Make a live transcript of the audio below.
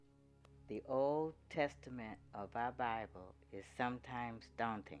The Old Testament of our Bible is sometimes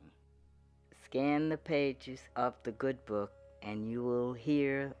daunting. Scan the pages of the good book and you will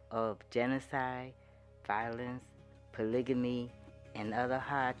hear of genocide, violence, polygamy, and other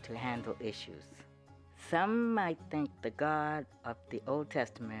hard-to-handle issues. Some might think the God of the Old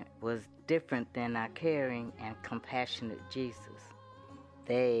Testament was different than our caring and compassionate Jesus.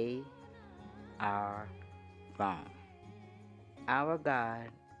 They are wrong. Our God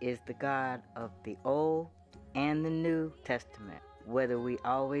is the God of the Old and the New Testament, whether we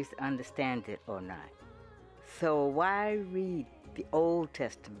always understand it or not. So why read the Old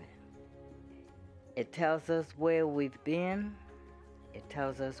Testament? It tells us where we've been. It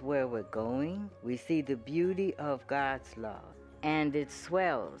tells us where we're going. We see the beauty of God's law, and it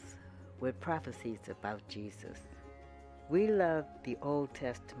swells with prophecies about Jesus. We love the Old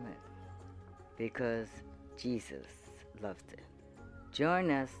Testament because Jesus loved it.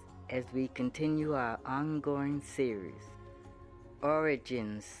 Join us as we continue our ongoing series,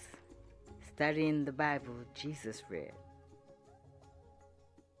 Origins, studying the Bible Jesus read.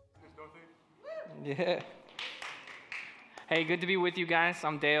 Yeah. Hey, good to be with you guys.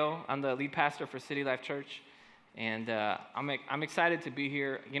 I'm Dale. I'm the lead pastor for City Life Church, and I'm excited to be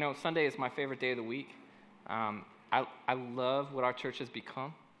here. You know, Sunday is my favorite day of the week. I love what our church has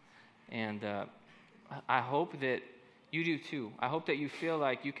become, and I hope that you do too. I hope that you feel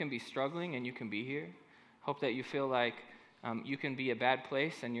like you can be struggling and you can be here. Hope that you feel like you can be a bad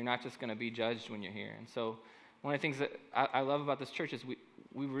place and you're not just going to be judged when you're here. And so one of the things that I love about this church is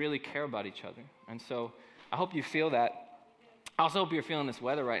we really care about each other. And so I hope you feel that. I also hope you're feeling this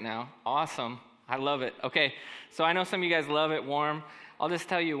weather right now. Awesome. I love it. Okay, so I know some of you guys love it warm. I'll just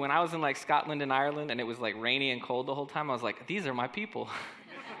tell you, when I was in like Scotland and Ireland and it was like rainy and cold the whole time, I was like, these are my people.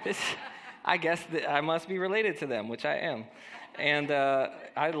 I guess that I must be related to them, which I am. And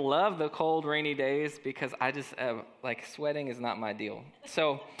I love the cold, rainy days because I just, like, sweating is not my deal.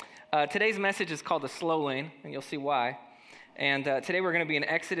 So today's message is called The Slow Lane, and you'll see why. And today we're going to be in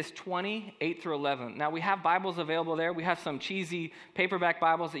Exodus 20, 8 through 11. Now, we have Bibles available there. We have some cheesy paperback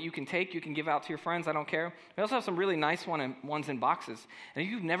Bibles that you can take. You can give out to your friends. I don't care. We also have some really nice ones in boxes. And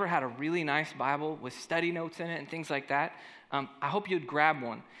if you've never had a really nice Bible with study notes in it and things like that, I hope you'd grab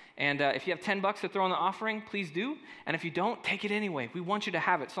one. And if you have $10 to throw in the offering, please do. And if you don't, take it anyway. We want you to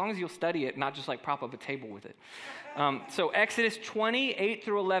have it, as long as you'll study it, not just like prop up a table with it. So Exodus 20, 8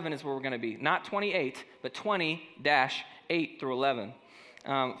 through 11 is where we're going to be. Not 28, but 20-8 through 11.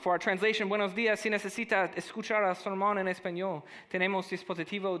 For our translation, buenos días. Si necesita escuchar el sermón en español, tenemos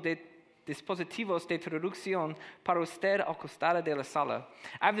dispositivos de traducción para usted al costado de la sala.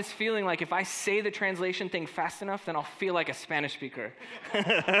 I have this feeling like if I say the translation thing fast enough, then I'll feel like a Spanish speaker.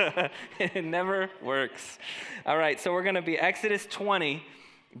 It never works. All right, so we're going to be Exodus 20-8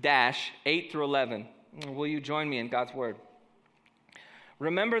 through 11. Will you join me in God's word?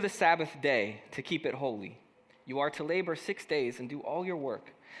 Remember the Sabbath day to keep it holy. You are to labor 6 days and do all your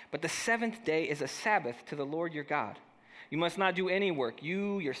work. But the seventh day is a Sabbath to the Lord your God. You must not do any work,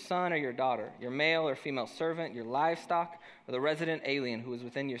 you, your son or your daughter, your male or female servant, your livestock, or the resident alien who is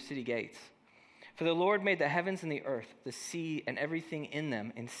within your city gates. For the Lord made the heavens and the earth, the sea, and everything in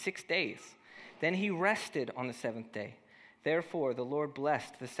them in 6 days. Then he rested on the seventh day. Therefore, the Lord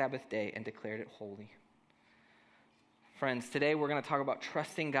blessed the Sabbath day and declared it holy. Friends, today we're going to talk about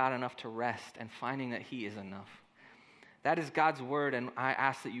trusting God enough to rest and finding that he is enough. That is God's word, and I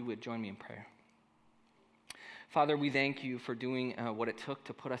ask that you would join me in prayer. Father, we thank you for doing what it took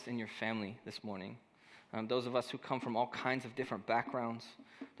to put us in your family this morning. Those of us who come from all kinds of different backgrounds,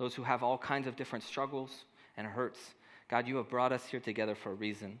 those who have all kinds of different struggles and hurts. God, you have brought us here together for a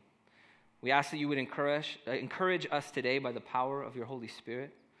reason. We ask that you would encourage us today by the power of your Holy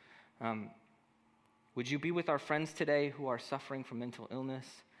Spirit. Would you be with our friends today who are suffering from mental illness,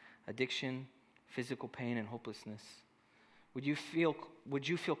 addiction, physical pain, and hopelessness? Would you feel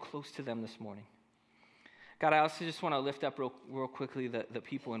close to them this morning? God, I also just want to lift up real quickly the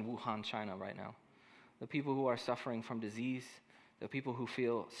people in Wuhan, China right now. The people who are suffering from disease, the people who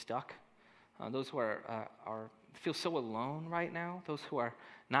feel stuck, those who feel so alone right now, those who are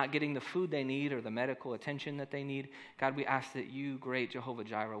not getting the food they need or the medical attention that they need. God, we ask that you, great Jehovah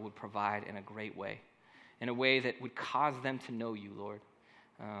Jireh, would provide in a great way, in a way that would cause them to know you, Lord.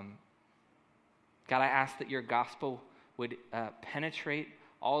 God, I ask that your gospel would penetrate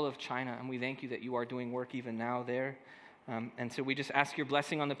all of China, and we thank you that you are doing work even now there. And so we just ask your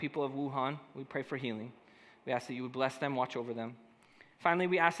blessing on the people of Wuhan. We pray for healing. We ask that you would bless them, watch over them. Finally,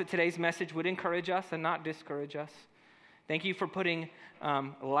 we ask that today's message would encourage us and not discourage us. Thank you for putting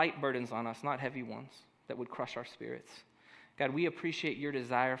light burdens on us, not heavy ones, that would crush our spirits. God, we appreciate your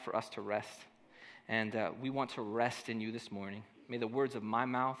desire for us to rest, and we want to rest in you this morning. May the words of my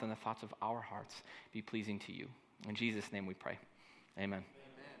mouth and the thoughts of our hearts be pleasing to you. In Jesus' name we pray. Amen. Amen.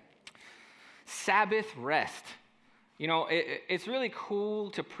 Sabbath rest. You know, it's really cool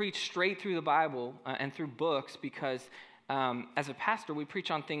to preach straight through the Bible and through books because as a pastor, we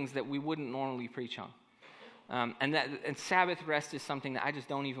preach on things that we wouldn't normally preach on. And Sabbath rest is something that I just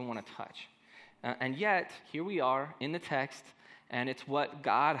don't even want to touch. And yet, here we are in the text, and it's what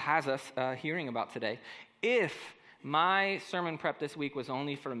God has us hearing about today. If my sermon prep this week was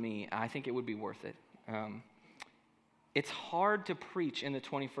only for me, I think it would be worth it. It's hard to preach in the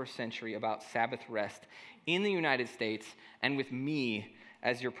 21st century about Sabbath rest in the United States and with me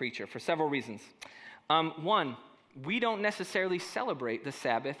as your preacher for several reasons. One, we don't necessarily celebrate the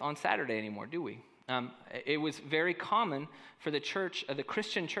Sabbath on Saturday anymore, do we? It was very common for the church, the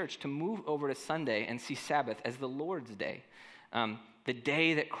Christian church, to move over to Sunday and see Sabbath as the Lord's Day. The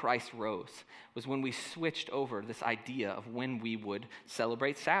day that Christ rose was when we switched over this idea of when we would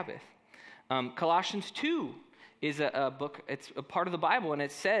celebrate Sabbath. Colossians 2 is a book, it's a part of the Bible, and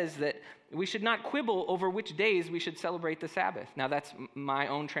it says that we should not quibble over which days we should celebrate the Sabbath. Now, that's my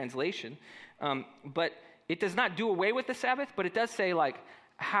own translation, but it does not do away with the Sabbath, but it does say, like,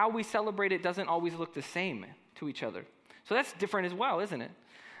 how we celebrate it doesn't always look the same to each other. So that's different as well, isn't it?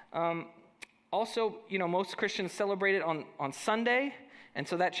 Also, you know, most Christians celebrate it on Sunday, and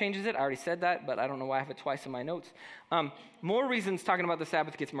so that changes it. I already said that, but I don't know why I have it twice in my notes. More reasons talking about the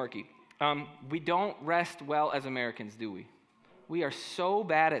Sabbath gets murky. We don't rest well as Americans, do we? We are so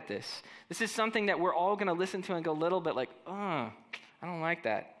bad at this. This is something that we're all going to listen to and go a little bit like, I don't like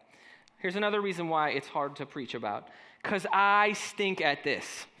that. Here's another reason why it's hard to preach about. Because I stink at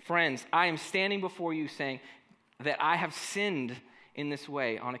this. Friends, I am standing before you saying that I have sinned in this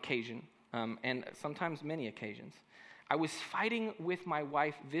way on occasion, and sometimes many occasions. I was fighting with my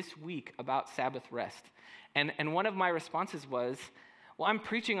wife this week about Sabbath rest, and one of my responses was, well, I'm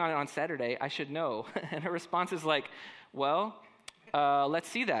preaching on it on Saturday, I should know. And her response is like, well, let's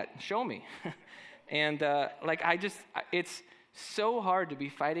see that, show me. And it's so hard to be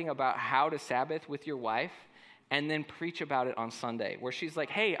fighting about how to Sabbath with your wife and then preach about it on Sunday, where she's like,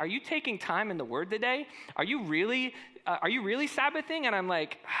 hey, are you taking time in the Word today? Are you really Sabbathing? And I'm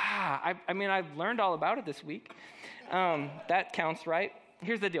like, I've learned all about it this week. That counts, right?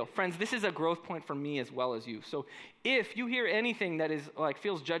 Here's the deal. Friends, this is a growth point for me as well as you. So if you hear anything that is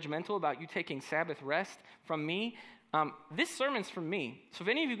feels judgmental about you taking Sabbath rest from me, this sermon's from me. So if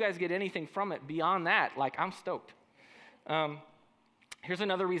any of you guys get anything from it beyond that, I'm stoked. Here's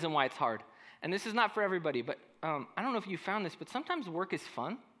another reason why it's hard. And this is not for everybody, but I don't know if you found this, but sometimes work is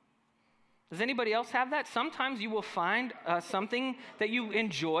fun. Does anybody else have that? Sometimes you will find something that you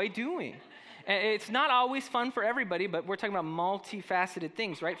enjoy doing. It's not always fun for everybody, but we're talking about multifaceted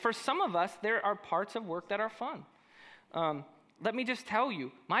things, right? For some of us, there are parts of work that are fun. Let me just tell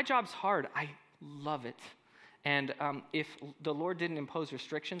you, my job's hard. I love it. And if the Lord didn't impose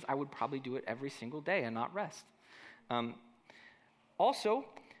restrictions, I would probably do it every single day and not rest. Also,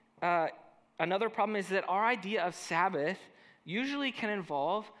 another problem is that our idea of Sabbath usually can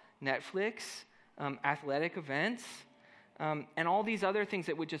involve Netflix, athletic events, and all these other things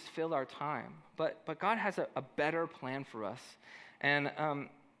that would just fill our time. But God has a better plan for us. And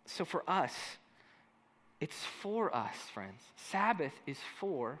so for us, it's for us, friends. Sabbath is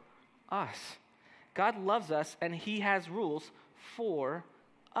for us. God loves us, and he has rules for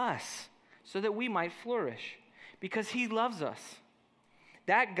us so that we might flourish because he loves us.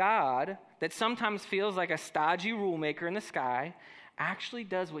 That God that sometimes feels like a stodgy rule maker in the sky actually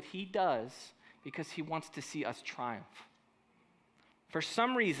does what he does because he wants to see us triumph. For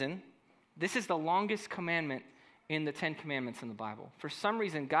some reason, this is the longest commandment in the 10 Commandments in the Bible. For some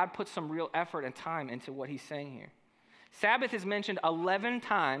reason, God put some real effort and time into what he's saying here. Sabbath is mentioned 11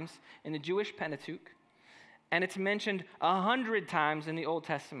 times in the Jewish Pentateuch, and it's mentioned 100 times in the Old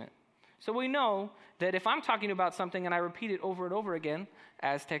Testament. So we know that if I'm talking about something and I repeat it over and over again,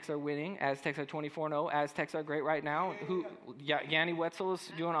 Aztecs are winning, Aztecs are 24-0, Aztecs are great right now, Yanni Wetzel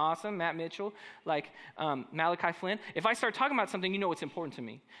is doing awesome, Matt Mitchell, Malachi Flynn. If I start talking about something, you know it's important to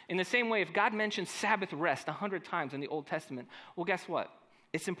me. In the same way, if God mentions Sabbath rest 100 times in the Old Testament, well, guess what?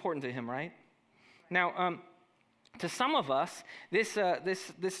 It's important to him, right? Now, to some of us, this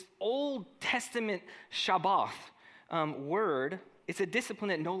Old Testament Shabbat word, it's a discipline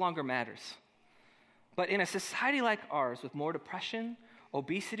that no longer matters. But in a society like ours, with more depression,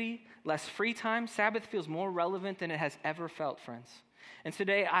 obesity, less free time, Sabbath feels more relevant than it has ever felt, friends. And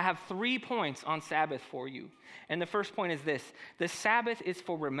today I have 3 points on Sabbath for you. And the first point is this: the Sabbath is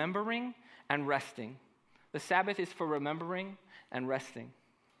for remembering and resting. The Sabbath is for remembering and resting.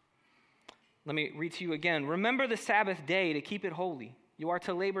 Let me read to you again. Remember the Sabbath day to keep it holy. You are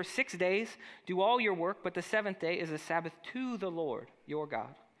to labor 6 days, do all your work, but the seventh day is a Sabbath to the Lord, your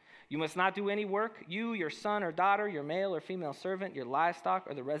God. You must not do any work, you, your son or daughter, your male or female servant, your livestock,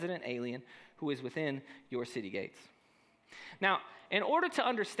 or the resident alien who is within your city gates. Now, in order to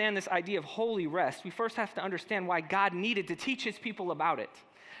understand this idea of holy rest, we first have to understand why God needed to teach his people about it.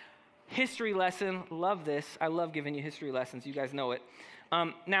 History lesson, love this. I love giving you history lessons. You guys know it.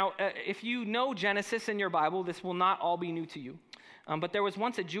 If you know Genesis in your Bible, this will not all be new to you. But there was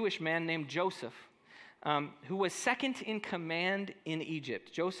once a Jewish man named Joseph who was second in command in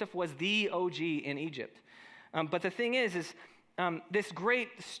Egypt. Joseph was the OG in Egypt. But the thing is this great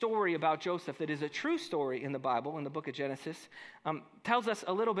story about Joseph that is a true story in the Bible, in the book of Genesis, tells us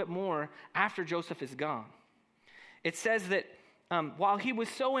a little bit more after Joseph is gone. It says that while he was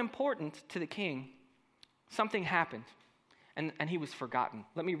so important to the king, something happened, and he was forgotten.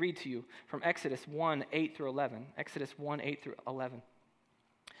 Let me read to you from Exodus 1, 8 through 11. Exodus 1, 8 through 11.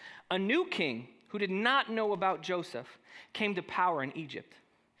 A new king who did not know about Joseph came to power in Egypt.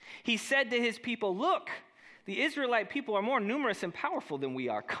 He said to his people, "Look, the Israelite people are more numerous and powerful than we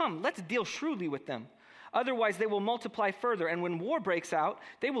are. Come, let's deal shrewdly with them. Otherwise, they will multiply further, and when war breaks out,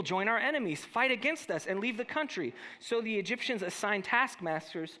 they will join our enemies, fight against us, and leave the country." So the Egyptians assigned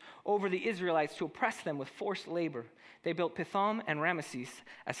taskmasters over the Israelites to oppress them with forced labor. They built Pithom and Ramesses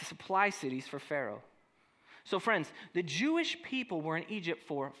as supply cities for Pharaoh. So friends, the Jewish people were in Egypt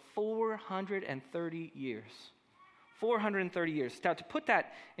for 430 years. 430 years. Now, to put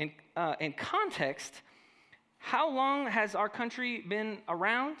that in context, how long has our country been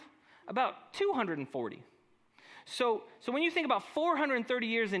around? About 240. So when you think about 430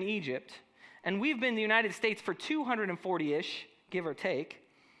 years in Egypt, and we've been in the United States for 240-ish, give or take,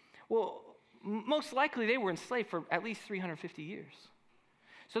 well, most likely they were enslaved for at least 350 years.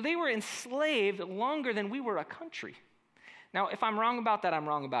 So they were enslaved longer than we were a country. Now, if I'm wrong about that, I'm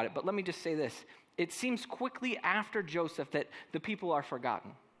wrong about it. But let me just say this. It seems quickly after Joseph that the people are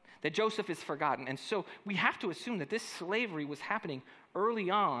forgotten, that Joseph is forgotten. And so we have to assume that this slavery was happening early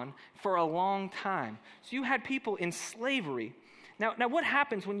on for a long time. So you had people in slavery. Now what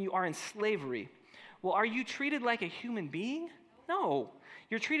happens when you are in slavery? Well, are you treated like a human being? No.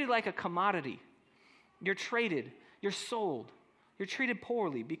 You're treated like a commodity. You're traded. You're sold. You're treated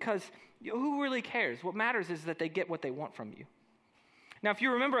poorly because who really cares? What matters is that they get what they want from you. Now, if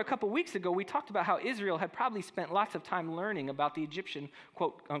you remember a couple weeks ago, we talked about how Israel had probably spent lots of time learning about the Egyptian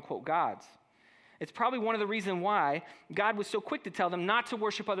quote-unquote gods. It's probably one of the reasons why God was so quick to tell them not to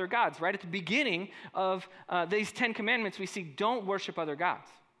worship other gods. Right at the beginning of these 10 commandments, we see don't worship other gods.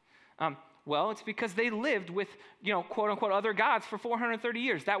 Well, it's because they lived with, quote-unquote other gods for 430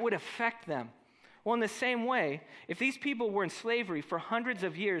 years. That would affect them. Well, in the same way, if these people were in slavery for hundreds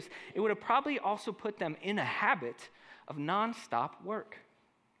of years, it would have probably also put them in a habit of nonstop work.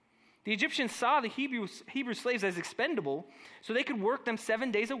 The Egyptians saw the Hebrew slaves as expendable, so they could work them 7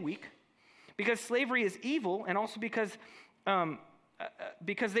 days a week, because slavery is evil, and also because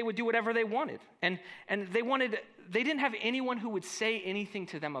they would do whatever they wanted. And they didn't have anyone who would say anything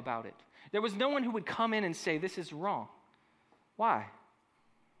to them about it. There was no one who would come in and say, this is wrong. Why?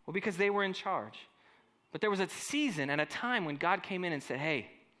 Well, because they were in charge. But there was a season and a time when God came in and said, hey,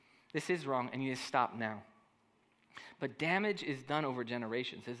 this is wrong, and you need to stop now. But damage is done over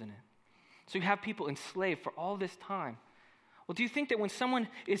generations, isn't it? So you have people enslaved for all this time. Well, do you think that when someone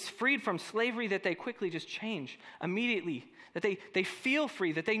is freed from slavery that they quickly just change immediately, that they feel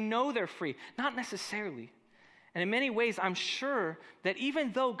free, that they know they're free? Not necessarily. And in many ways, I'm sure that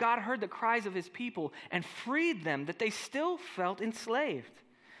even though God heard the cries of his people and freed them, that they still felt enslaved.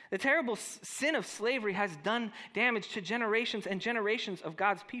 The terrible sin of slavery has done damage to generations and generations of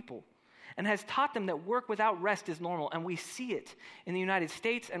God's people and has taught them that work without rest is normal. And we see it in the United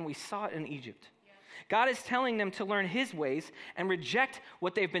States, and we saw it in Egypt. God is telling them to learn his ways and reject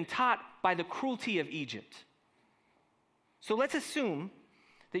what they've been taught by the cruelty of Egypt. So let's assume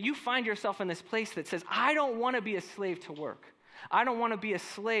that you find yourself in this place that says, I don't want to be a slave to work. I don't want to be a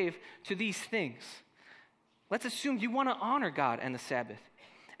slave to these things. Let's assume you want to honor God and the Sabbath.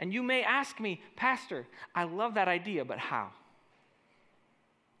 And you may ask me, Pastor, I love that idea, but how?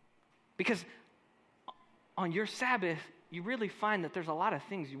 Because on your Sabbath, you really find that there's a lot of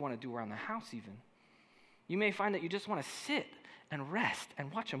things you want to do around the house even. You may find that you just want to sit and rest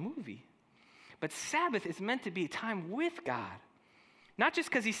and watch a movie. But Sabbath is meant to be a time with God. Not just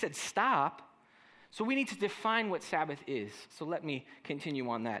because he said stop. So we need to define what Sabbath is. So let me continue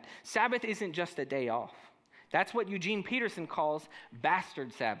on that. Sabbath isn't just a day off. That's what Eugene Peterson calls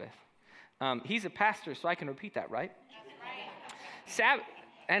bastard Sabbath. He's a pastor, so I can repeat that, right? Sabbath,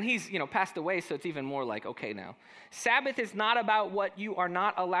 and he's, passed away, so it's even more like, okay now. Sabbath is not about what you are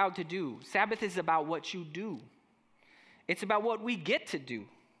not allowed to do. Sabbath is about what you do. It's about what we get to do.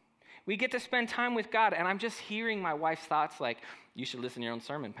 We get to spend time with God, and I'm just hearing my wife's thoughts like, you should listen to your own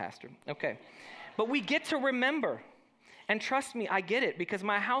sermon, Pastor. Okay. But we get to remember. And trust me, I get it, because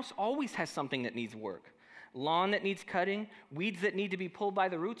my house always has something that needs work. Lawn that needs cutting, weeds that need to be pulled by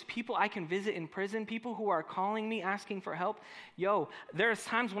the roots, people I can visit in prison, people who are calling me asking for help. There's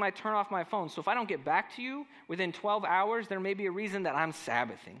times when I turn off my phone. So if I don't get back to you within 12 hours, there may be a reason that I'm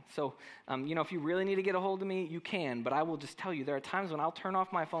Sabbathing. So, if you really need to get a hold of me, you can. But I will just tell you, there are times when I'll turn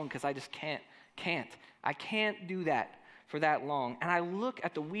off my phone because I just can't. I can't do that for that long. And I look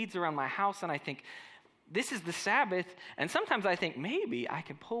at the weeds around my house and I think, this is the Sabbath, and sometimes I think maybe I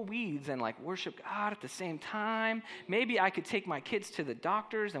could pull weeds and worship God at the same time. Maybe I could take my kids to the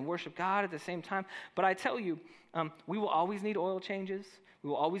doctors and worship God at the same time. But I tell you, we will always need oil changes. We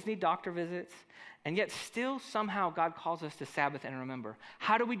will always need doctor visits. And yet still somehow God calls us to Sabbath and remember.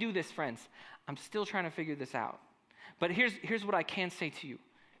 How do we do this, friends? I'm still trying to figure this out. But here's what I can say to you.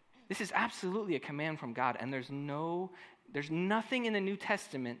 This is absolutely a command from God, and there's nothing in the New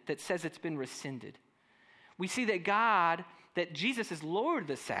Testament that says it's been rescinded. We see that Jesus is Lord of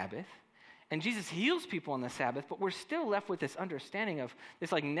the Sabbath, and Jesus heals people on the Sabbath, but we're still left with this understanding of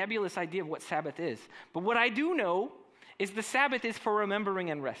this nebulous idea of what Sabbath is. But what I do know is the Sabbath is for remembering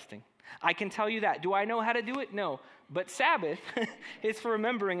and resting. I can tell you that. Do I know how to do it? No. But Sabbath is for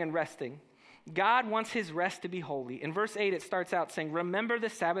remembering and resting. God wants his rest to be holy. In verse 8, it starts out saying, remember the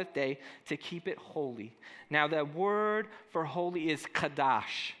Sabbath day to keep it holy. Now, the word for holy is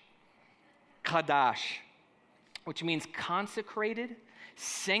kadash. Kadash. Which means consecrated,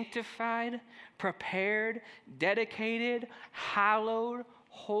 sanctified, prepared, dedicated, hallowed,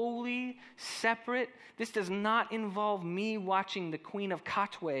 holy, separate. This does not involve me watching the Queen of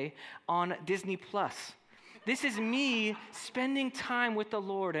Katwe on Disney+. This is me spending time with the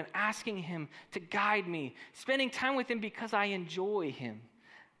Lord and asking him to guide me, spending time with him because I enjoy him.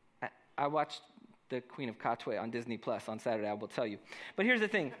 I watched the Queen of Katwe on Disney+ on Saturday, I will tell you. But here's the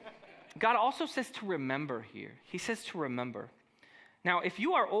thing. God also says to remember here. He says to remember. Now, if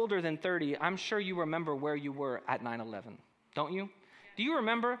you are older than 30, I'm sure you remember where you were at 9/11, don't you? Do you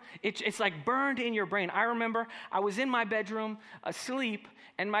remember? It's like burned in your brain. I remember I was in my bedroom asleep,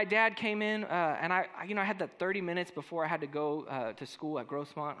 and my dad came in, and I had that 30 minutes before I had to go to school at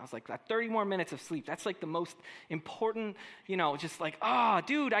Grossmont. I was like, 30 more minutes of sleep. That's the most important,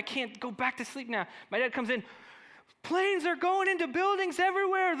 dude, I can't go back to sleep now. My dad comes in. Planes are going into buildings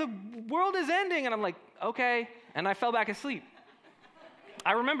everywhere. The world is ending. And I'm like, okay. And I fell back asleep.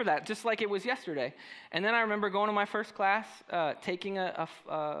 I remember that just like it was yesterday. And then I remember going to my first class, taking a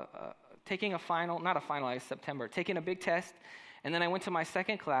final, not a final, it's September, taking a big test. And then I went to my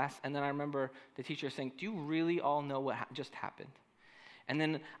second class, and then I remember the teacher saying, do you really all know what just happened? And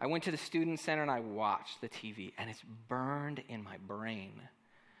then I went to the student center, and I watched the TV, and it's burned in my brain.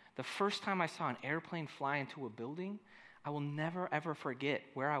 The first time I saw an airplane fly into a building, I will never, ever forget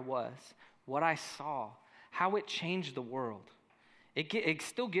where I was, what I saw, how it changed the world. It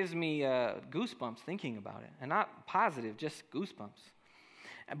still gives me goosebumps thinking about it, and not positive, just goosebumps.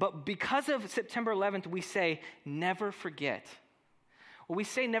 But because of September 11th, we say, never forget. Well, we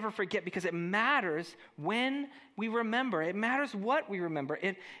say never forget because it matters when we remember. It matters what we remember.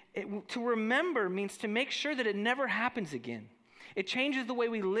 To remember means to make sure that it never happens again. It changes the way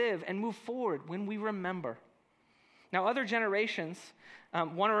we live and move forward when we remember. Now, other generations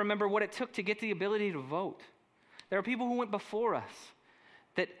want to remember what it took to get the ability to vote. There are people who went before us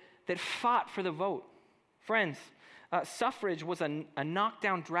that fought for the vote. Friends, suffrage was a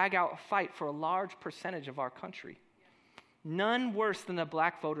knockdown, drag-out fight for a large percentage of our country. None worse than the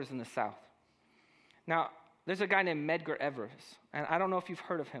black voters in the South. Now, there's a guy named Medgar Evers, and I don't know if you've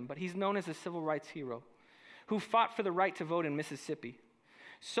heard of him, but he's known as a civil rights hero who fought for the right to vote in Mississippi.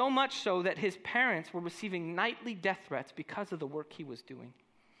 So much so that his parents were receiving nightly death threats because of the work he was doing.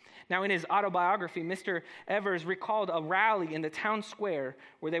 Now, in his autobiography, Mr. Evers recalled a rally in the town square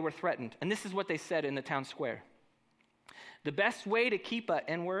where they were threatened. And this is what they said in the town square. The best way to keep a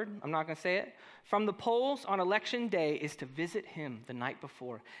N-word, I'm not going to say it, from the polls on election day is to visit him the night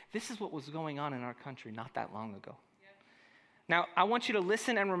before. This is what was going on in our country not that long ago. Yep. Now, I want you to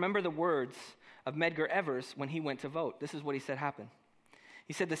listen and remember the words of Medgar Evers when he went to vote. This is what he said happened.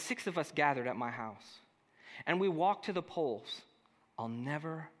 He said, the 6 of us gathered at my house, and we walked to the polls. I'll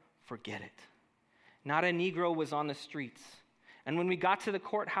never forget it. Not a Negro was on the streets. And when we got to the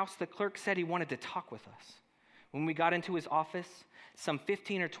courthouse, the clerk said he wanted to talk with us. When we got into his office, some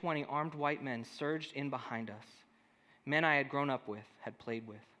 15 or 20 armed white men surged in behind us. Men I had grown up with, had played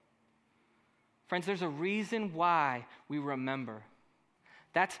with. Friends, there's a reason why we remember.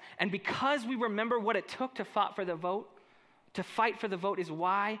 And because we remember what it took to fight for the vote is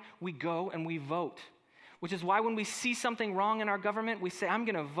why we go and we vote. Which is why when we see something wrong in our government, we say, I'm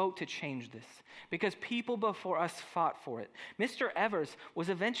going to vote to change this. Because people before us fought for it. Mr. Evers was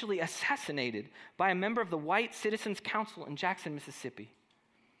eventually assassinated by a member of the White Citizens Council in Jackson, Mississippi.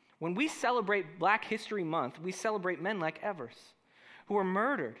 When we celebrate Black History Month, we celebrate men like Evers, who were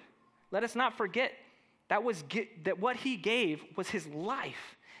murdered. Let us not forget that what he gave was his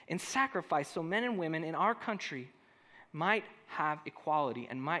life in sacrifice so men and women in our country might have equality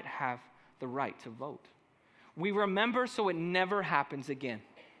and might have the right to vote. We remember so it never happens again.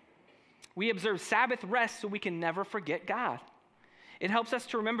 We observe Sabbath rest so we can never forget God. It helps us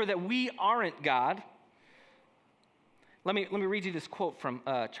to remember that we aren't God. Let me read you this quote from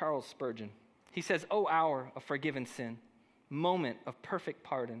Charles Spurgeon. He says, "O hour of forgiven sin, moment of perfect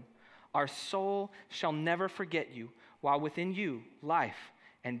pardon, our soul shall never forget you, while within you life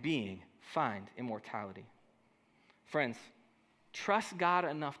and being find immortality." Friends, trust God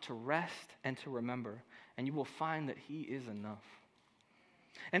enough to rest and to remember, and you will find that he is enough.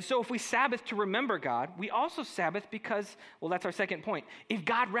 And so if we Sabbath to remember God, we also Sabbath because, well, that's our second point. If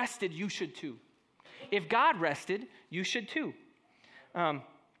God rested, you should too. If God rested, you should too.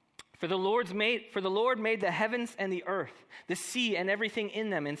 For the Lord made the heavens and the earth, the sea and everything in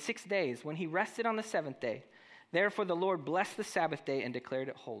them in 6 days, when he rested on the seventh day. Therefore the Lord blessed the Sabbath day and declared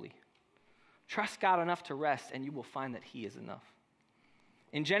it holy. Trust God enough to rest, and you will find that he is enough.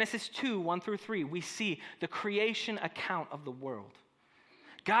 In Genesis 2, 1 through 3, we see the creation account of the world.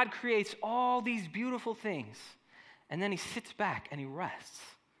 God creates all these beautiful things, and then he sits back and he rests.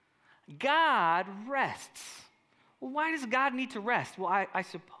 God rests. Well, why does God need to rest? Well, I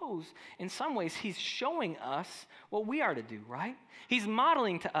suppose in some ways he's showing us what we are to do, right? He's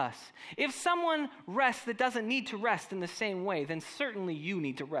modeling to us. If someone rests that doesn't need to rest in the same way, then certainly you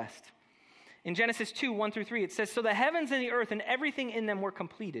need to rest. In Genesis 2, 1 through 3, it says, "So the heavens and the earth and everything in them were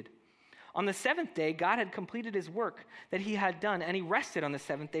completed. On the seventh day, God had completed his work that he had done, and he rested on the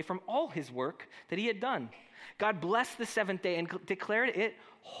seventh day from all his work that he had done. God blessed the seventh day and declared it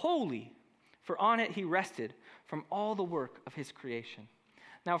holy, for on it he rested from all the work of his creation."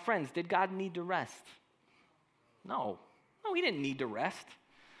 Now, friends, did God need to rest? No, he didn't need to rest.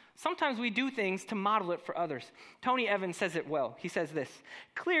 Sometimes we do things to model it for others. Tony Evans says it well. He says this: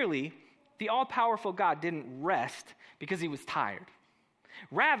 "Clearly, the all-powerful God didn't rest because he was tired.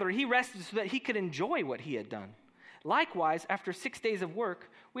 Rather, he rested so that he could enjoy what he had done. Likewise, after 6 days of work,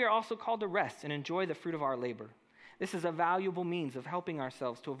 we are also called to rest and enjoy the fruit of our labor. This is a valuable means of helping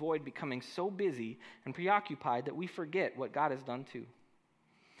ourselves to avoid becoming so busy and preoccupied that we forget what God has done too."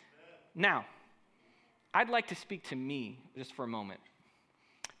 Now, I'd like to speak to me just for a moment.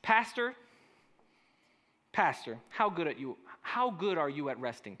 Pastor, how good are you at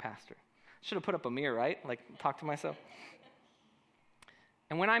resting, Pastor? Should have put up a mirror, right? Like, talk to myself.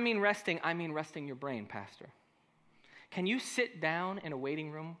 And when I mean resting your brain, Pastor. Can you sit down in a waiting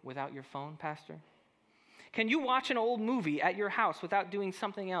room without your phone, Pastor? Can you watch an old movie at your house without doing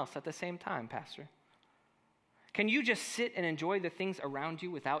something else at the same time, Pastor? Can you just sit and enjoy the things around you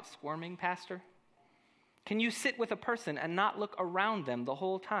without squirming, Pastor? Can you sit with a person and not look around them the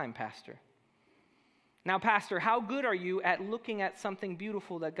whole time, Pastor? Now, Pastor, how good are you at looking at something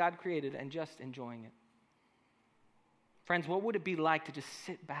beautiful that God created and just enjoying it? Friends, what would it be like to just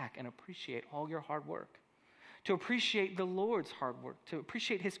sit back and appreciate all your hard work? To appreciate the Lord's hard work, to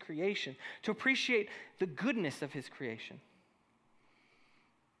appreciate his creation, to appreciate the goodness of his creation.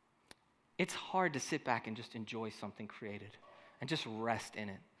 It's hard to sit back and just enjoy something created and just rest in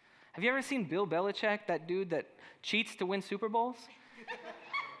it. Have you ever seen Bill Belichick, that dude that cheats to win Super Bowls?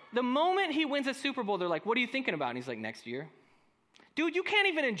 The moment he wins a Super Bowl, they're like, "What are you thinking about?" And he's like, "Next year." Dude, you can't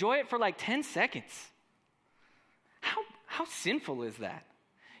even enjoy it for like 10 seconds. How sinful is that?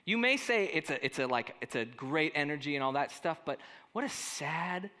 You may say it's a great energy and all that stuff, but what a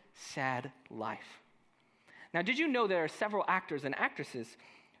sad, sad life. Now, did you know there are several actors and actresses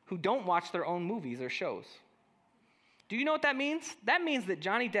who don't watch their own movies or shows? Do you know what that means? That means that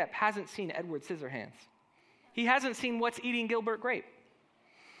Johnny Depp hasn't seen Edward Scissorhands. He hasn't seen What's Eating Gilbert Grape.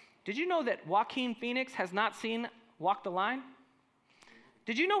 Did you know that Joaquin Phoenix has not seen Walk the Line?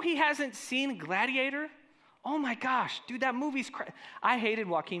 Did you know he hasn't seen Gladiator Oh my gosh, dude, that movie's I hated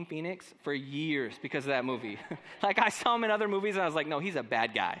Joaquin Phoenix for years because of that movie. Like, I saw him in other movies and I was like, no, he's a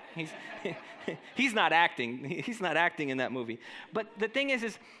bad guy. He's not acting. He's not acting in that movie. But the thing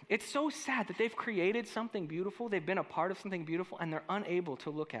is it's so sad that they've created something beautiful. They've been a part of something beautiful and they're unable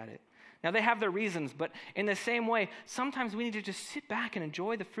to look at it. Now, they have their reasons, but in the same way, sometimes we need to just sit back and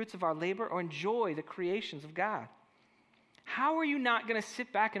enjoy the fruits of our labor or enjoy the creations of God. How are you not going to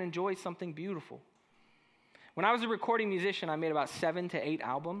sit back and enjoy something beautiful? When I was a recording musician, I made about 7 to 8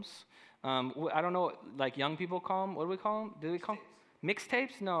 albums. I don't know, like young people call them. What do we call them? Do we call them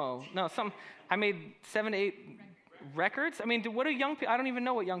mixtapes? No. I made 7 to 8 records. I mean, what do young people? I don't even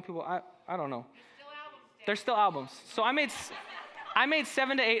know what young people. I don't know. They're still albums. So I made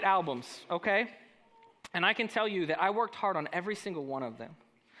 7 to 8 albums. Okay, and I can tell you that I worked hard on every single one of them.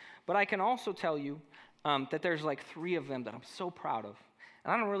 But I can also tell you that there's like 3 of them that I'm so proud of.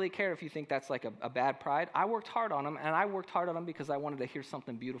 And I don't really care if you think that's like a bad pride. I worked hard on them, and I worked hard on them because I wanted to hear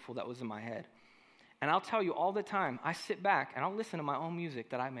something beautiful that was in my head. And I'll tell you all the time, I sit back and I'll listen to my own music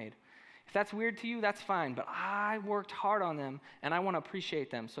that I made. If that's weird to you, that's fine, but I worked hard on them, and I want to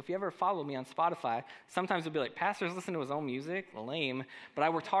appreciate them. So if you ever follow me on Spotify, sometimes it'll be like, Pastor's listening to his own music? Lame. But I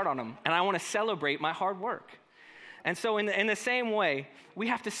worked hard on them, and I want to celebrate my hard work. And so in the same way, we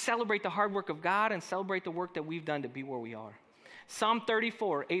have to celebrate the hard work of God and celebrate the work that we've done to be where we are. Psalm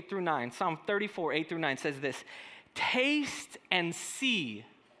 34, 8 through 9. Psalm 34, 8 through 9 says this: taste and see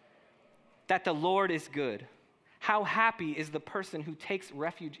that the Lord is good. How happy is the person who takes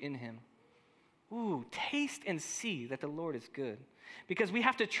refuge in him. Ooh, taste and see that the Lord is good. Because we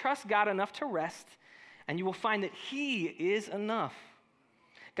have to trust God enough to rest, and you will find that he is enough.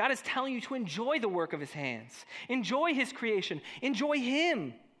 God is telling you to enjoy the work of his hands. Enjoy his creation. Enjoy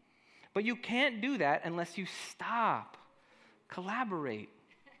him. But you can't do that unless you stop, collaborate,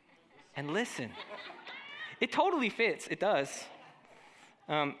 and listen. It totally fits. It does.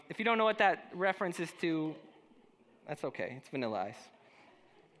 If you don't know what that reference is to, that's okay. It's Vanilla Ice.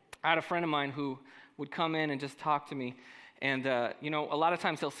 I had a friend of mine who would come in and just talk to me. And, a lot of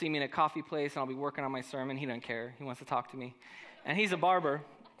times he'll see me in a coffee place and I'll be working on my sermon. He doesn't care. He wants to talk to me. And he's a barber.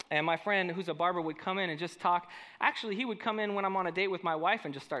 And my friend who's a barber would come in and just talk. Actually, he would come in when I'm on a date with my wife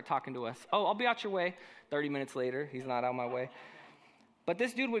and just start talking to us. Oh, I'll be out your way. 30 minutes later, he's not out my way. But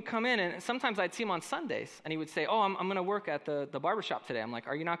this dude would come in, and sometimes I'd see him on Sundays, and he would say, oh, I'm going to work at the barbershop today. I'm like,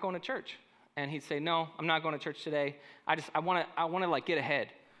 are you not going to church? And he'd say, no, I'm not going to church today. I want to like get ahead,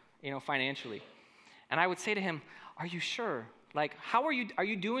 financially. And I would say to him, are you sure? Like, how are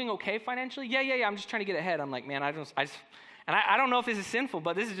you doing okay financially? Yeah, I'm just trying to get ahead. I'm like, man, I don't know if this is sinful,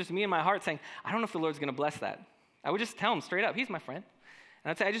 but this is just me in my heart saying, I don't know if the Lord's going to bless that. I would just tell him straight up, he's my friend. And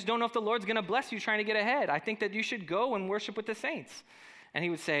I'd say, I just don't know if the Lord's going to bless you trying to get ahead. I think that you should go and worship with the saints. And he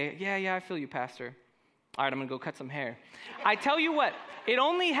would say, yeah, I feel you, Pastor. All right, I'm going to go cut some hair. I tell you what, it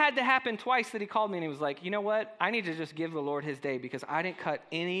only had to happen twice that he called me and he was like, you know what? I need to just give the Lord his day because I didn't cut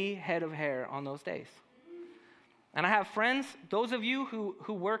any head of hair on those days. And I have friends, those of you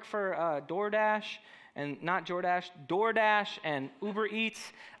who work for DoorDash and not Jordash, DoorDash and Uber Eats,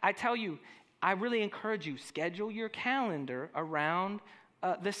 I tell you, I really encourage you, schedule your calendar around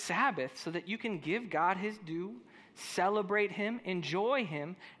the Sabbath so that you can give God his due, celebrate him, enjoy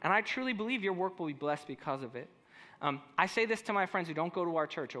him, and I truly believe your work will be blessed because of it. I say this to my friends who don't go to our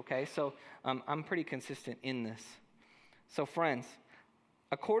church, okay? So I'm pretty consistent in this. So friends,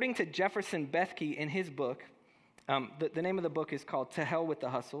 according to Jefferson Bethke in his book, the name of the book is called To Hell with the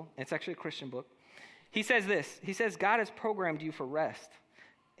Hustle. It's actually a Christian book. He says this. He says, God has programmed you for rest.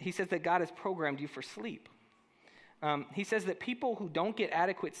 He says that God has programmed you for sleep. He says that people who don't get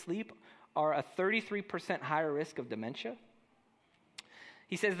adequate sleep are a 33% higher risk of dementia.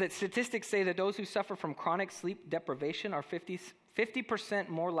 He says that statistics say that those who suffer from chronic sleep deprivation are 50%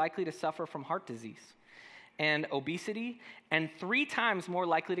 more likely to suffer from heart disease and obesity, and 3 times more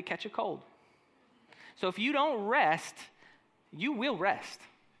likely to catch a cold. So if you don't rest, you will rest.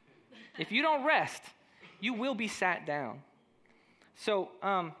 If you don't rest, you will be sat down. So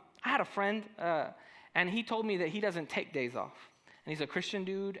I had a friend, and he told me that he doesn't take days off. And he's a Christian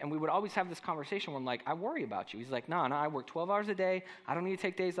dude, and we would always have this conversation where I'm like, I worry about you. He's like, no, I work 12 hours a day. I don't need to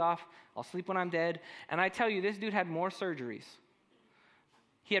take days off. I'll sleep when I'm dead. And I tell you, this dude had more surgeries.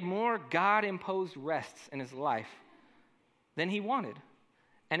 He had more God-imposed rests in his life than he wanted.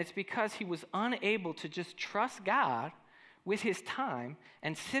 And it's because he was unable to just trust God with his time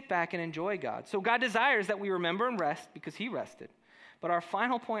and sit back and enjoy God. So God desires that we remember and rest because he rested. But our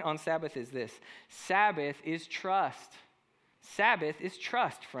final point on Sabbath is this. Sabbath is trust. Sabbath is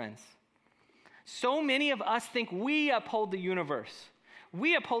trust, friends. So many of us think we uphold the universe.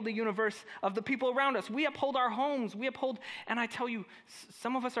 We uphold the universe of the people around us. We uphold our homes. And I tell you,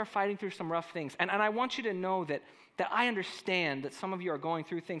 some of us are fighting through some rough things. And I want you to know that I understand that some of you are going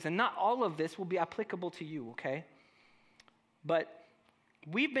through things, and not all of this will be applicable to you, okay? But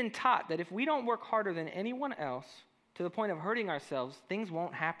we've been taught that if we don't work harder than anyone else to the point of hurting ourselves, things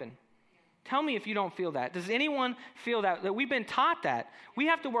won't happen. Tell me if you don't feel that. Does anyone feel that we've been taught that? We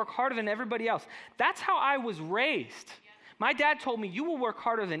have to work harder than everybody else. That's how I was raised. My dad told me, you will work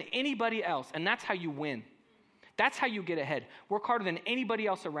harder than anybody else, and that's how you win. That's how you get ahead. Work harder than anybody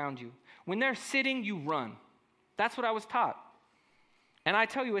else around you. When they're sitting, you run. That's what I was taught. And I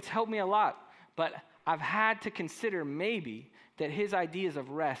tell you, it's helped me a lot. But I've had to consider maybe that his ideas of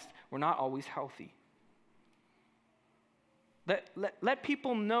rest were not always healthy. Let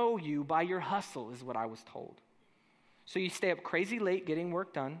people know you by your hustle is what I was told. So you stay up crazy late getting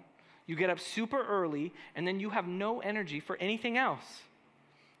work done. You get up super early, and then you have no energy for anything else.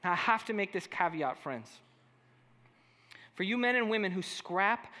 Now, I have to make this caveat, friends. For you men and women who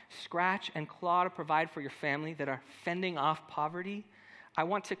scrap, scratch, and claw to provide for your family that are fending off poverty, I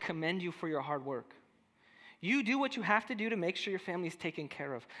want to commend you for your hard work. You do what you have to do to make sure your family is taken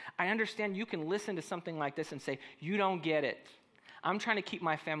care of. I understand you can listen to something like this and say, you don't get it. I'm trying to keep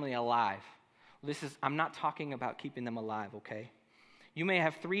my family alive. I'm not talking about keeping them alive, okay? You may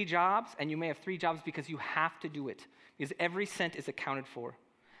have 3 jobs, and you may have 3 jobs because you have to do it, because every cent is accounted for.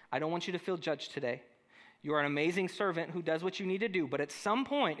 I don't want you to feel judged today. You are an amazing servant who does what you need to do, but at some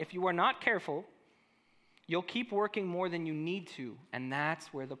point, if you are not careful, you'll keep working more than you need to, and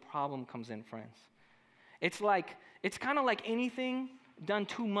that's where the problem comes in, friends. It's kind of like anything done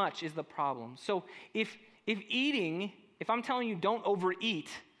too much is the problem. So if I'm telling you don't overeat,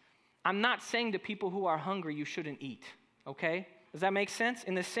 I'm not saying to people who are hungry you shouldn't eat, okay? Does that make sense?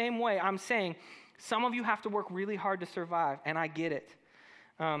 In the same way, I'm saying some of you have to work really hard to survive, and I get it.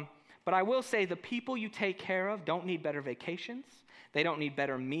 But I will say the people you take care of don't need better vacations. They don't need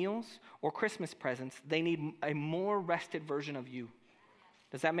better meals or Christmas presents. They need a more rested version of you.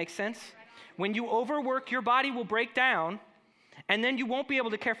 Does that make sense? When you overwork, your body will break down, and then you won't be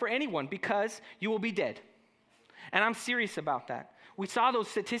able to care for anyone because you will be dead. And I'm serious about that. We saw those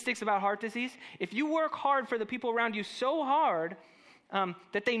statistics about heart disease. If you work hard for the people around you so hard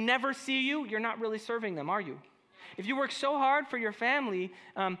that they never see you, you're not really serving them, are you? If you work so hard for your family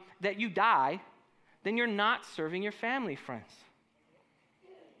that you die, then you're not serving your family, friends.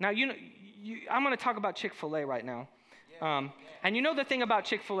 Now, I'm going to talk about Chick-fil-A right now. And you know the thing about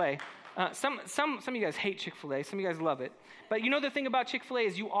Chick-fil-A, some of you guys hate Chick-fil-A, some of you guys love it. But you know the thing about Chick-fil-A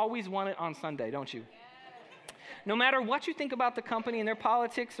is you always want it on Sunday, don't you? No matter what you think about the company and their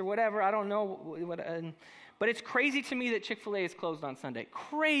politics or whatever, I don't know, but it's crazy to me that Chick-fil-A is closed on Sunday.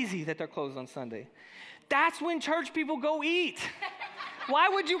 Crazy that they're closed on Sunday. That's when church people go eat. Why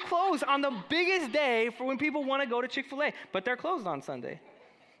would you close on the biggest day for when people want to go to Chick-fil-A? But they're closed on Sunday.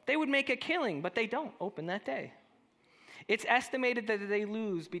 They would make a killing, but they don't open that day. It's estimated that they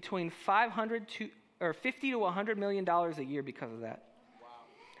lose between $50 to $100 million a year because of that.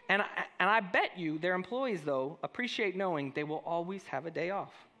 And I bet you their employees, though, appreciate knowing they will always have a day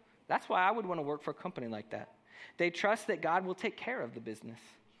off. That's why I would want to work for a company like that. They trust that God will take care of the business.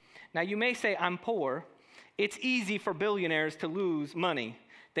 Now, you may say, I'm poor. It's easy for billionaires to lose money.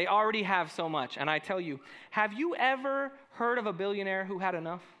 They already have so much. And I tell you, have you ever heard of a billionaire who had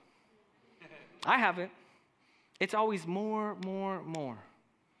enough? I haven't. It's always more, more, more.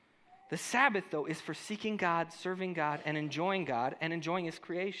 The Sabbath, though, is for seeking God, serving God, and enjoying His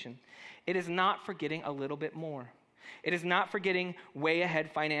creation. It is not for getting a little bit more. It is not for getting way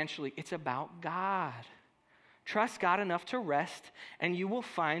ahead financially. It's about God. Trust God enough to rest, and you will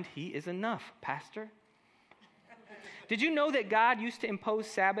find He is enough, Pastor. Did you know that God used to impose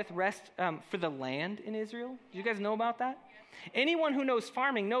Sabbath rest for the land in Israel? Did you guys know about that? Anyone who knows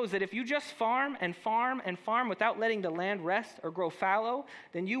farming knows that if you just farm and farm and farm without letting the land rest or grow fallow,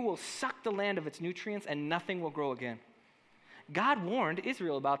 then you will suck the land of its nutrients and nothing will grow again. God warned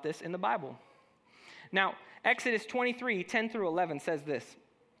Israel about this in the Bible. Now, Exodus 23, 10 through 11 says this.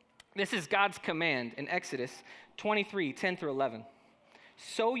 This is God's command in Exodus 23, 10 through 11.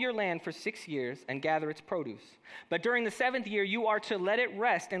 Sow your land for 6 years and gather its produce. But during the 7th year, you are to let it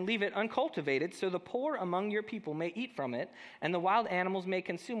rest and leave it uncultivated, so the poor among your people may eat from it, and the wild animals may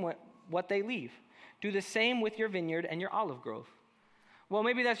consume what they leave. Do the same with your vineyard and your olive grove. Well,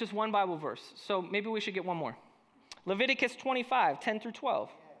 maybe that's just one Bible verse, so maybe we should get one more. Leviticus 25, 10 through 12.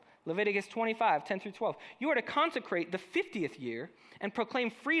 Leviticus 25, 10 through 12. You are to consecrate the 50th year and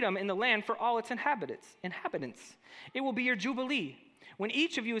proclaim freedom in the land for all its inhabitants. It will be your jubilee. when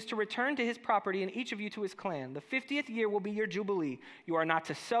each of you is to return to his property and each of you to his clan. The 50th year will be your jubilee. You are not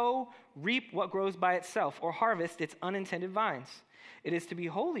to sow, reap what grows by itself, or harvest its unintended vines. It is to be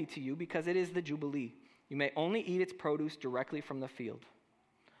holy to you because it is the jubilee. You may only eat its produce directly from the field.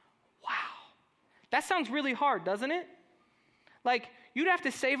 Wow. That sounds really hard, doesn't it? Like, you'd have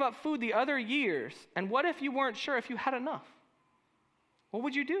to save up food the other years, and what if you weren't sure if you had enough? What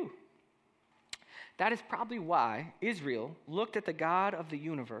would you do? That is probably why Israel looked at the God of the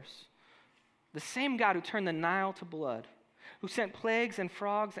universe, the same God who turned the Nile to blood, who sent plagues and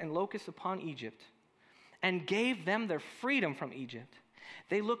frogs and locusts upon Egypt, and gave them their freedom from Egypt.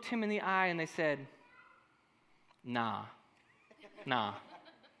 They looked him in the eye and they said, nah,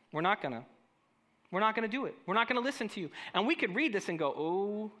 we're not gonna do it. We're not gonna listen to you. And we could read this and go,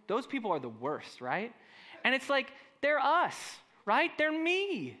 oh, those people are the worst, right? And it's like, they're us, right? They're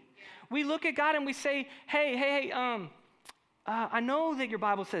me. We look at God and we say, hey, I know that your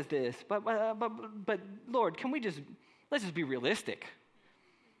Bible says this, but Lord, let's just be realistic.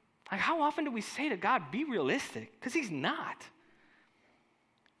 Like, how often do we say to God, be realistic? Because he's not.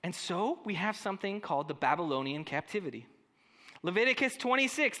 And so we have something called the Babylonian captivity. Leviticus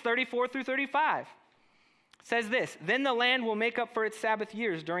 26, 34 through 35 says this, then the land will make up for its Sabbath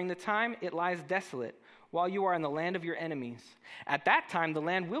years during the time it lies desolate, while you are in the land of your enemies. At that time, the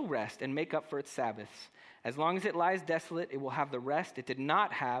land will rest and make up for its Sabbaths. As long as it lies desolate, it will have the rest it did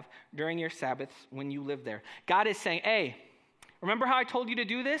not have during your Sabbaths when you lived there. God is saying, hey, remember how I told you to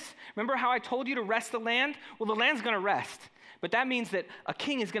do this? Remember how I told you to rest the land? Well, the land's going to rest. But that means that a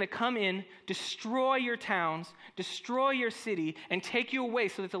king is going to come in, destroy your towns, destroy your city, and take you away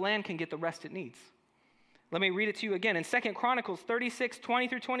so that the land can get the rest it needs. Let me read it to you again. In 2 Chronicles 36, 20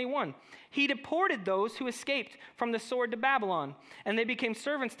 through 21, he deported those who escaped from the sword to Babylon, and they became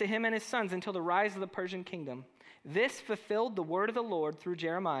servants to him and his sons until the rise of the Persian kingdom. This fulfilled the word of the Lord through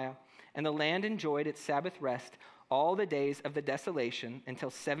Jeremiah, and the land enjoyed its Sabbath rest all the days of the desolation until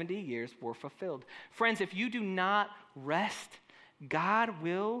 70 years were fulfilled. Friends, if you do not rest, God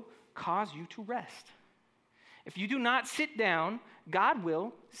will cause you to rest. If you do not sit down, God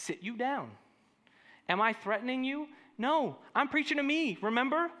will sit you down. Am I threatening you? No, I'm preaching to me,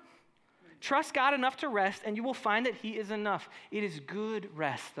 remember? Trust God enough to rest, and you will find that he is enough. It is good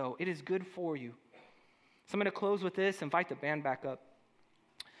rest, though. It is good for you. So I'm going to close with this, invite the band back up.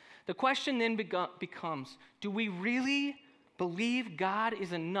 The question then becomes, do we really believe God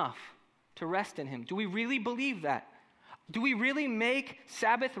is enough to rest in him? Do we really believe that? Do we really make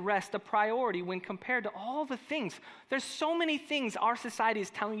Sabbath rest a priority when compared to all the things? There's so many things our society is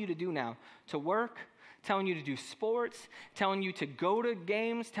telling you to do now. To work, telling you to do sports, telling you to go to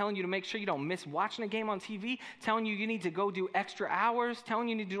games, telling you to make sure you don't miss watching a game on TV, telling you need to go do extra hours, telling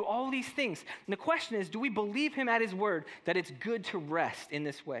you to do all these things. And the question is, do we believe him at his word that it's good to rest in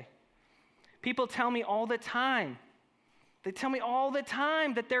this way? People tell me all the time. They tell me all the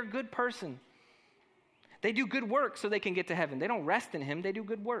time that they're a good person. They do good work so they can get to heaven. They don't rest in him. They do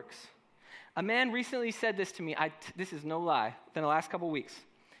good works. A man recently said this to me. This is no lie. Within the last couple of weeks,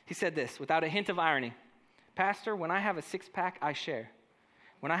 he said this without a hint of irony. Pastor, when I have a six-pack, I share.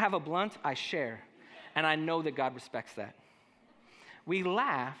 When I have a blunt, I share. And I know that God respects that. We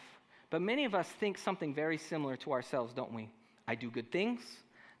laugh, but many of us think something very similar to ourselves, don't we? I do good things.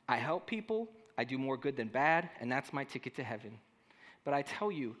 I help people. I do more good than bad. And that's my ticket to heaven. But I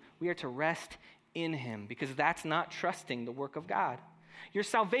tell you, we are to rest in him, because that's not trusting the work of God. Your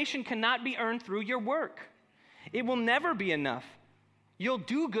salvation cannot be earned through your work. It will never be enough. You'll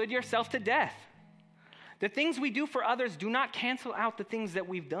do good yourself to death. The things we do for others do not cancel out the things that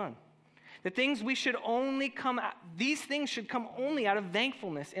we've done. The things these things should come only out of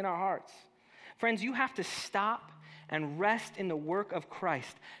thankfulness in our hearts. Friends, you have to stop and rest in the work of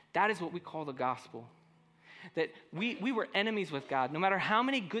Christ. That is what we call the gospel. That we were enemies with God. No matter how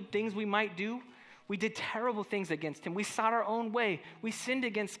many good things we might do, we did terrible things against him. We sought our own way. We sinned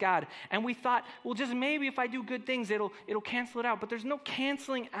against God. And we thought, well, just maybe if I do good things, it'll cancel it out. But there's no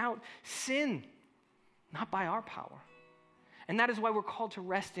canceling out sin, not by our power. And that is why we're called to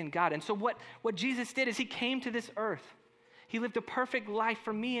rest in God. And so what Jesus did is he came to this earth. He lived a perfect life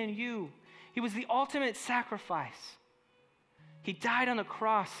for me and you. He was the ultimate sacrifice. He died on the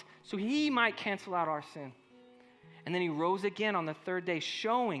cross so he might cancel out our sin. And then he rose again on the third day,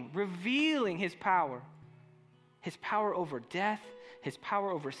 revealing his power over death, his power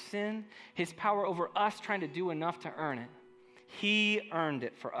over sin, his power over us trying to do enough to earn it. He earned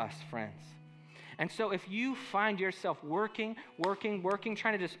it for us, friends. And so if you find yourself working,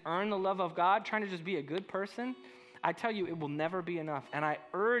 trying to just earn the love of God, trying to just be a good person, I tell you, it will never be enough. And I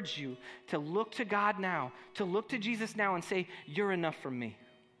urge you to look to God now, to look to Jesus now and say, you're enough for me.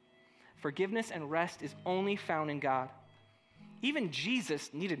 Forgiveness and rest is only found in God. Even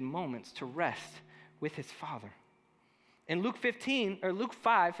Jesus needed moments to rest with his Father. In Luke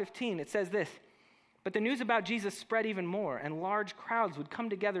 5:15, it says this, but the news about Jesus spread even more, and large crowds would come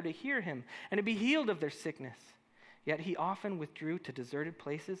together to hear him and to be healed of their sickness. Yet he often withdrew to deserted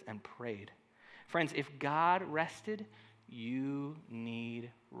places and prayed. Friends, if God rested, you need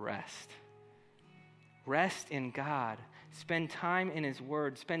rest. Rest in God. Spend time in his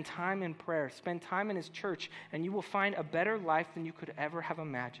word. Spend time in prayer. Spend time in his church, and you will find a better life than you could ever have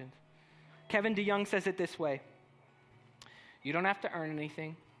imagined. Kevin DeYoung says it this way. You don't have to earn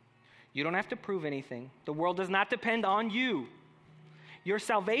anything. You don't have to prove anything. The world does not depend on you. Your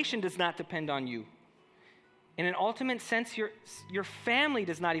salvation does not depend on you. In an ultimate sense, your family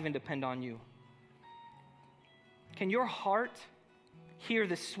does not even depend on you. Can your heart hear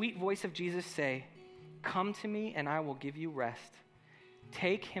the sweet voice of Jesus say, come to me and I will give you rest?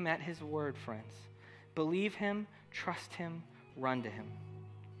 Take him at his word, friends. Believe him, trust him, run to him.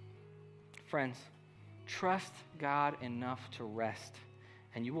 Friends, trust God enough to rest,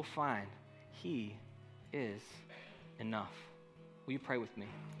 and you will find he is enough. Will you pray with me?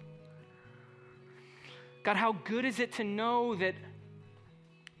 God, how good is it to know that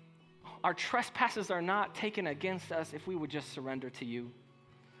our trespasses are not taken against us if we would just surrender to you.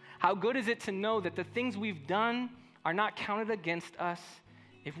 How good is it to know that the things we've done are not counted against us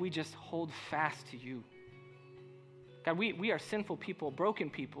if we just hold fast to you. God, we are sinful people, broken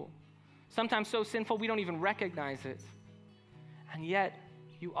people, sometimes so sinful we don't even recognize it. And yet,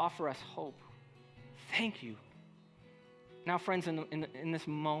 you offer us hope. Thank you. Now, friends, in this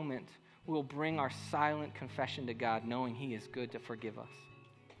moment, we'll bring our silent confession to God, knowing he is good to forgive us.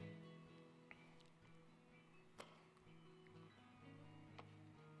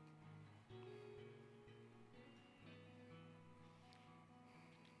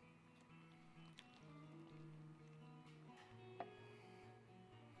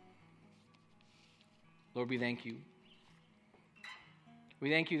 Lord, we thank you.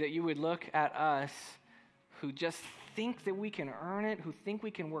 We thank you that you would look at us who just think that we can earn it, who think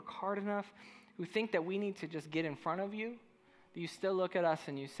we can work hard enough, who think that we need to just get in front of you, that you still look at us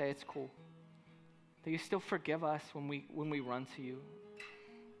and you say it's cool. That you still forgive us when we run to you.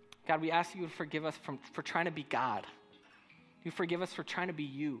 God, we ask you to forgive us for trying to be God. You forgive us for trying to be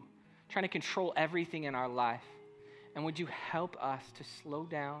you, trying to control everything in our life. And would you help us to slow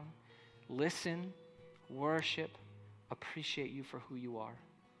down, listen, worship, appreciate you for who you are.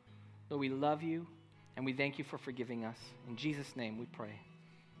 Lord, we love you and we thank you for forgiving us. In Jesus' name we pray.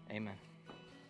 Amen.